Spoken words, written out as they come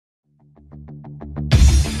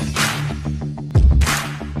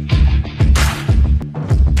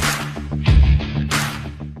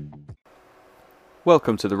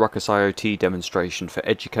Welcome to the RUCKUS IoT demonstration for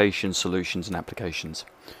education solutions and applications.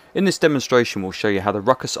 In this demonstration we'll show you how the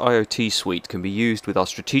RUCKUS IoT suite can be used with our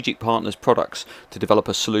strategic partners' products to develop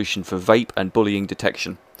a solution for vape and bullying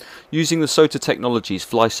detection. Using the SOTA Technologies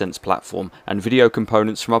Flysense platform and video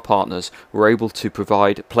components from our partners, we're able to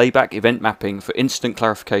provide playback event mapping for instant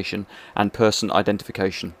clarification and person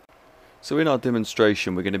identification. So in our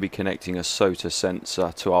demonstration we're going to be connecting a SOTA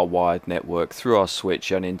sensor to our wired network through our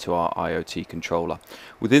switch and into our IoT controller.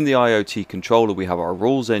 Within the IoT controller we have our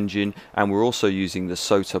rules engine, and we're also using the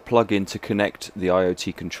SOTA plugin to connect the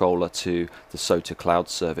IoT controller to the SOTA cloud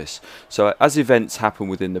service. So as events happen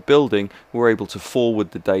within the building, we're able to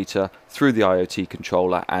forward the data through the IoT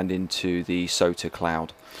controller and into the SOTA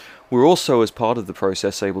cloud. We're also, as part of the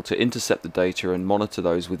process, able to intercept the data and monitor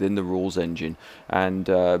those within the rules engine and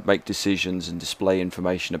make decisions and display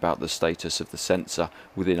information about the status of the sensor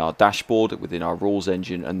within our dashboard, within our rules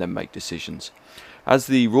engine, and then make decisions. As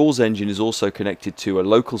the rules engine is also connected to a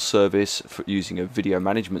local service using a video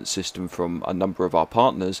management system from a number of our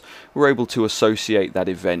partners, we're able to associate that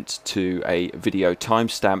event to a video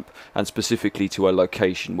timestamp and specifically to a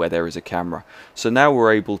location where there is a camera. So now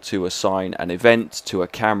we're able to assign an event to a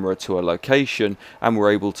camera to a location, and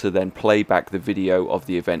we're able to then play back the video of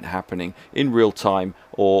the event happening in real time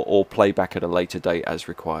or play back at a later date as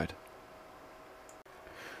required.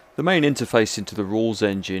 The main interface into the rules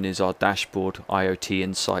engine is our dashboard, IoT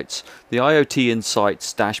Insights. The IoT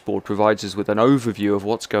Insights dashboard provides us with an overview of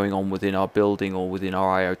what's going on within our building or within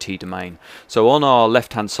our IoT domain. So on our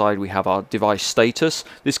left hand side we have our device status.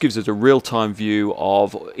 This gives us a real-time view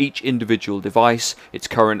of each individual device, its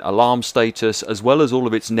current alarm status, as well as all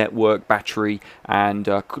of its network, battery and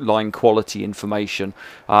line quality information.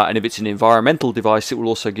 And if it's an environmental device, it will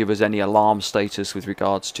also give us any alarm status with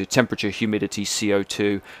regards to temperature, humidity,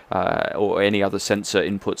 CO2, or any other sensor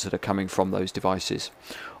inputs that are coming from those devices.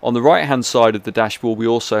 On the right hand side of the dashboard we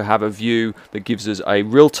also have a view that gives us a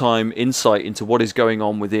real-time insight into what is going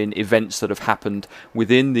on within events that have happened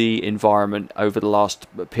within the environment over the last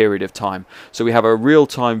period of time. So we have a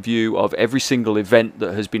real-time view of every single event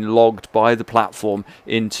that has been logged by the platform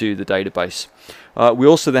into the database. We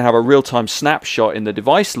also then have a real-time snapshot in the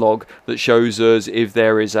device log that shows us if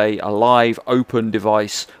there is a live open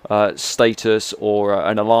device status or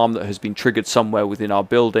an alarm that has been triggered somewhere within our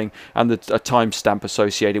building, and a timestamp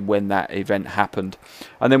associated when that event happened.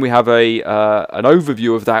 And then we have an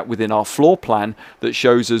overview of that within our floor plan that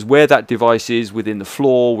shows us where that device is within the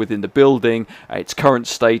floor, within the building, its current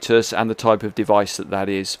status and the type of device that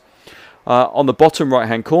is. On the bottom right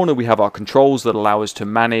hand corner we have our controls that allow us to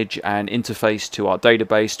manage and interface to our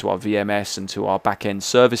database, to our VMS and to our back-end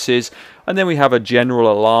services, and then we have a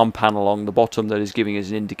general alarm panel along the bottom that is giving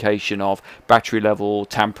us an indication of battery level,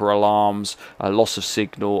 tamper alarms, loss of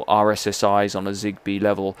signal, RSSIs on a Zigbee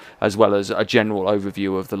level, as well as a general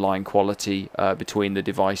overview of the line quality between the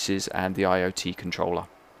devices and the IoT controller.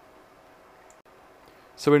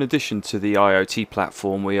 So in addition to the IoT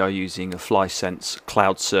platform, we are using a Flysense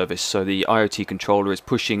cloud service. So the IoT controller is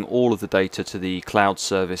pushing all of the data to the cloud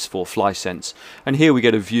service for Flysense. And here we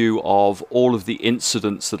get a view of all of the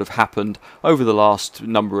incidents that have happened over the last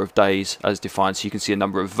number of days as defined. So you can see a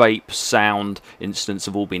number of vape, sound incidents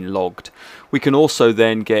have all been logged. We can also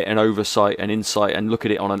then get an oversight and insight and look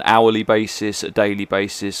at it on an hourly basis, a daily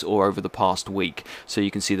basis, or over the past week. So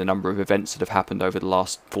you can see the number of events that have happened over the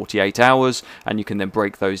last 48 hours, and you can then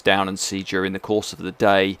break those down and see during the course of the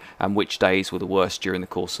day and which days were the worst during the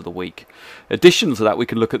course of the week. In addition to that, we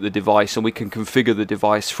can look at the device and we can configure the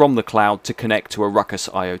device from the cloud to connect to a RUCKUS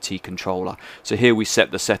IoT controller. So here we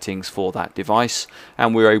set the settings for that device,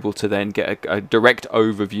 and we're able to then get a direct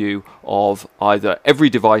overview of either every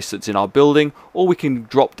device that's in our building, or we can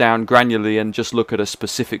drop down granularly and just look at a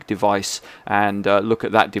specific device and look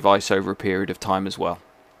at that device over a period of time as well.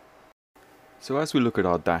 So as we look at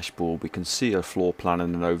our dashboard, we can see a floor plan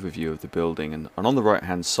and an overview of the building, and on the right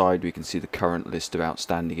hand side we can see the current list of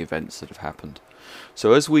outstanding events that have happened.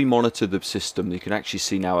 So as we monitor the system, you can actually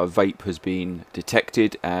see now a vape has been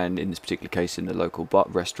detected, and in this particular case in the local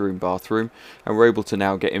restroom, bathroom, and we're able to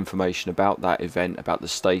now get information about that event, about the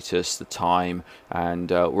status, the time, and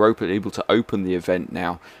we're able to open the event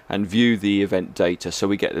now and view the event data. So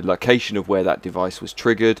we get the location of where that device was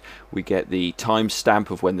triggered, we get the timestamp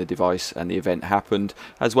of when the device and the event happened,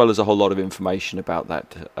 as well as a whole lot of information about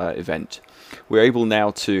that event. We're able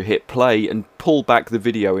now to hit play and pull back the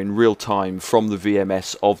video in real time from the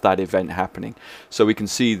VMS of that event happening. So we can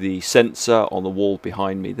see the sensor on the wall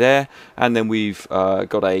behind me there, and then we've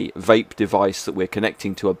got a vape device that we're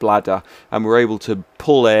connecting to a bladder, and we're able to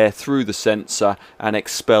pull air through the sensor and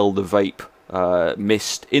expel the vape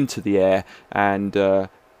mist into the air, and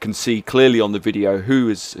can see clearly on the video who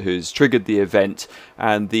has triggered the event,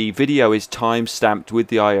 and the video is time stamped with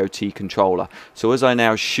the IoT controller. So as I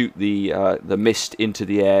now shoot the mist into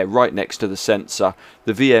the air right next to the sensor,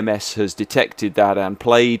 the VMS has detected that and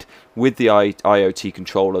played with the IoT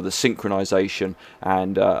controller the synchronization,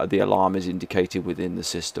 and the alarm is indicated within the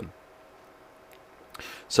system.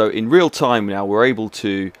 So in real time now we're able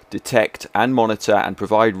to detect and monitor and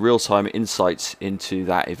provide real-time insights into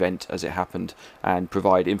that event as it happened, and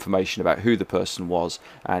provide information about who the person was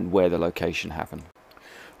and where the location happened.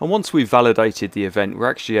 And once we've validated the event, we're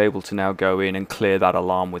actually able to now go in and clear that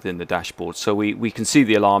alarm within the dashboard. So we can see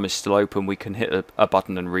the alarm is still open, we can hit a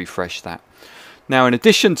button and refresh that. Now, in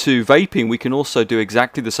addition to vaping, we can also do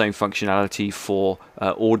exactly the same functionality for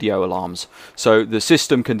audio alarms. So the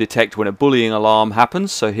system can detect when a bullying alarm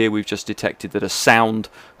happens. So here we've just detected that a sound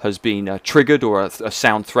has been triggered, or a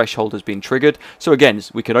sound threshold has been triggered. So again,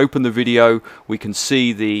 we can open the video, we can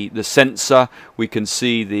see the sensor, we can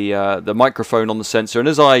see the microphone on the sensor, and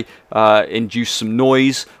as I induce some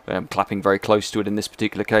noise, I'm clapping very close to it in this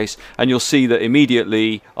particular case, and you'll see that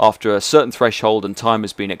immediately after a certain threshold and time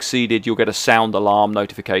has been exceeded, you'll get a sound alarm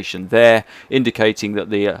notification there indicating that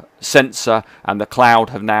the sensor and the cloud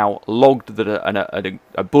have now logged that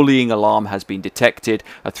a bullying alarm has been detected,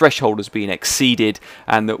 a threshold has been exceeded,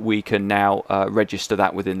 and that we can now register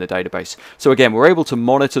that within the database. So again, we're able to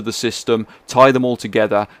monitor the system, tie them all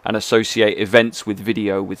together, and associate events with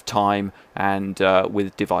video, with time, and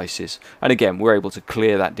with devices. And again, we're able to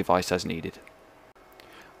clear that device as needed.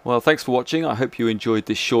 Well, thanks for watching. I hope you enjoyed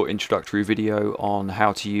this short introductory video on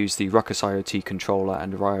how to use the RUCKUS IoT controller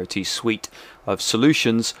and our IoT suite of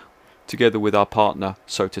solutions together with our partner,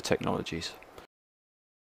 SOTA Technologies.